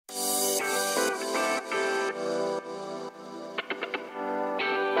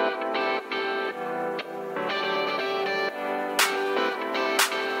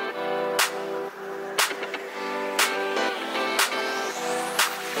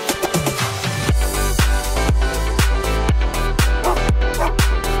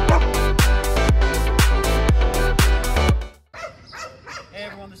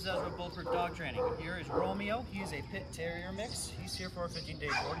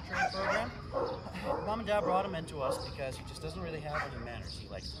dog training program. Mom and Dad brought him into us because he just doesn't really have any manners. He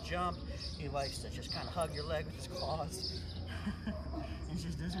likes to jump. He likes to just kind of hug your leg with his claws. He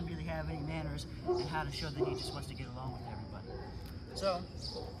just doesn't really have any manners and how to show that he just wants to get along with everybody. So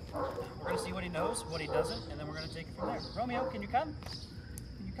we're going to see what he knows, what he doesn't, and then we're going to take it from there. Romeo, can you come?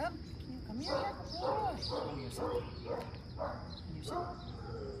 Can you come? Can you come here? Good boy. Romeo, sit. Can you sit?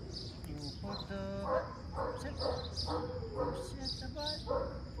 You put the butt. Sit. You sit the butt.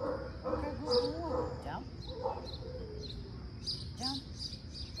 Okay, good boy. Down. Down.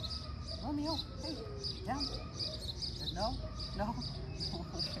 Romeo, hey, down. No? No?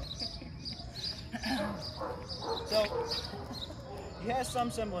 So, he has some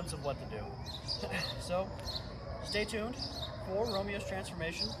semblance of what to do. So, stay tuned for Romeo's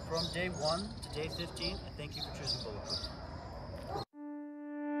transformation from day 1 to day 15, and thank you for choosing Bulletproof.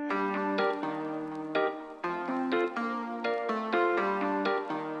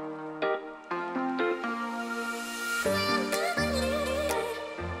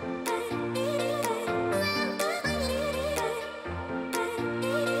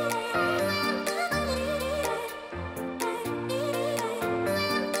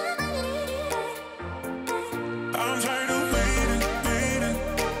 I'm tired of waiting.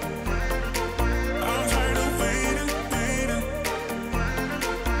 I'm tired of waiting.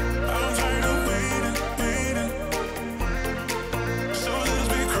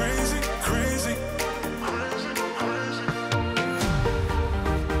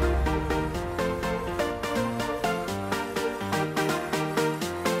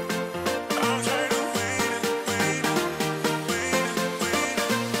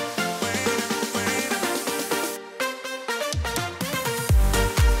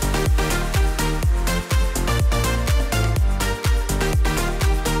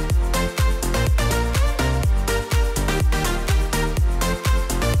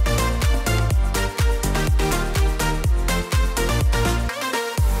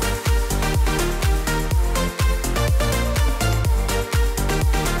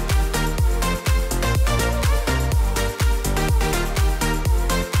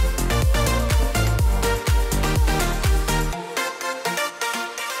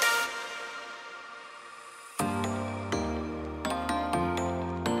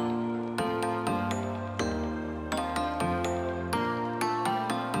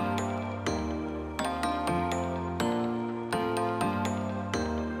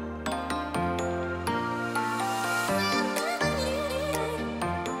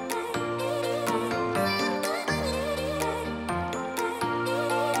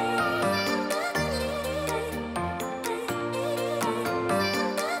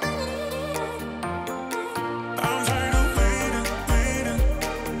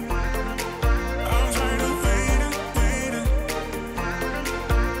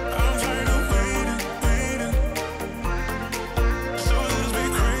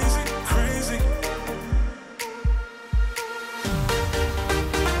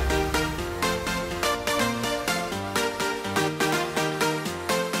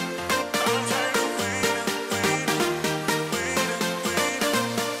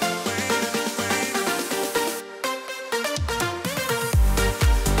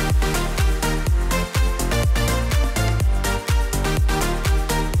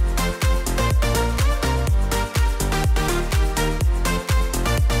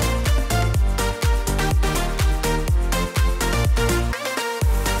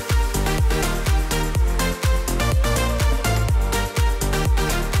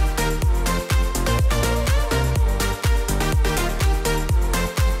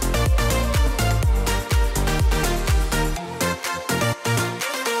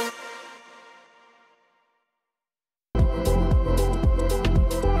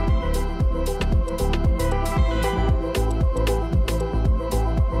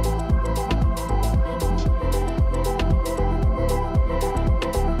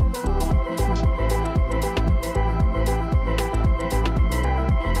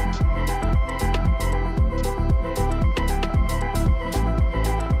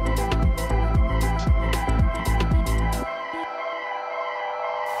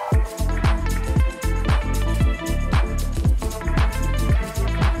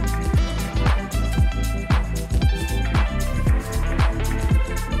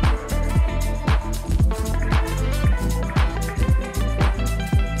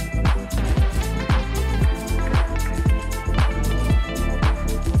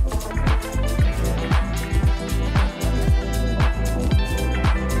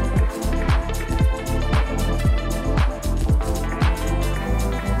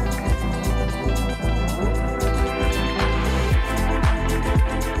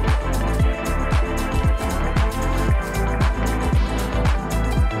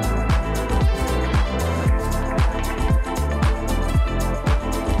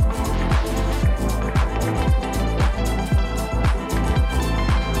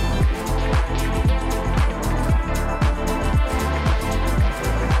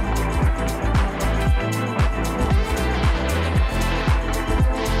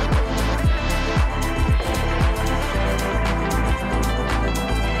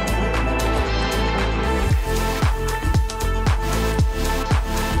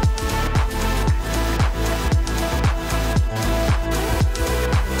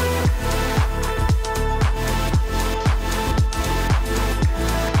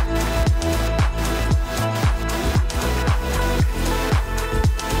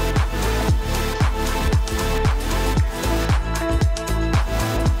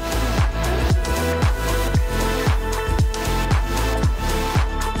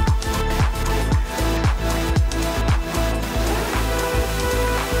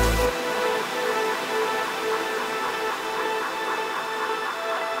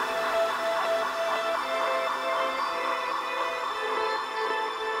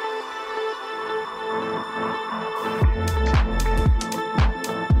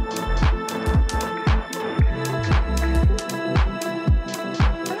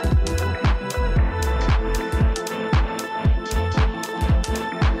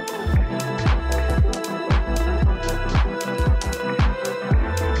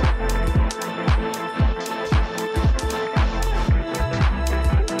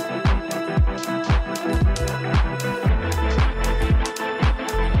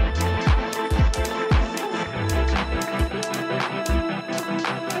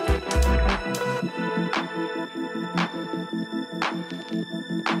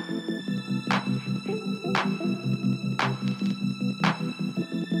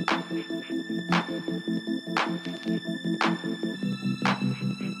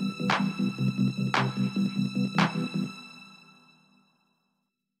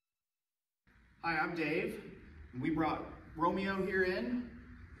 We brought Romeo here in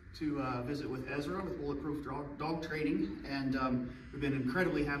to visit with Ezra with Bulletproof Dog Training, and we've been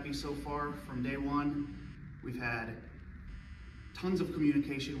incredibly happy so far from day one. We've had tons of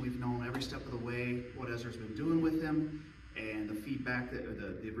communication. We've known every step of the way what Ezra's been doing with him, and the feedback,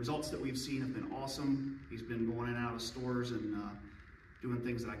 the results that we've seen have been awesome. He's been going in and out of stores and doing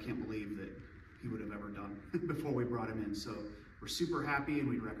things that I can't believe that he would have ever done before we brought him in. So we're super happy, and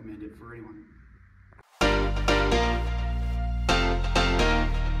we'd recommend it for anyone.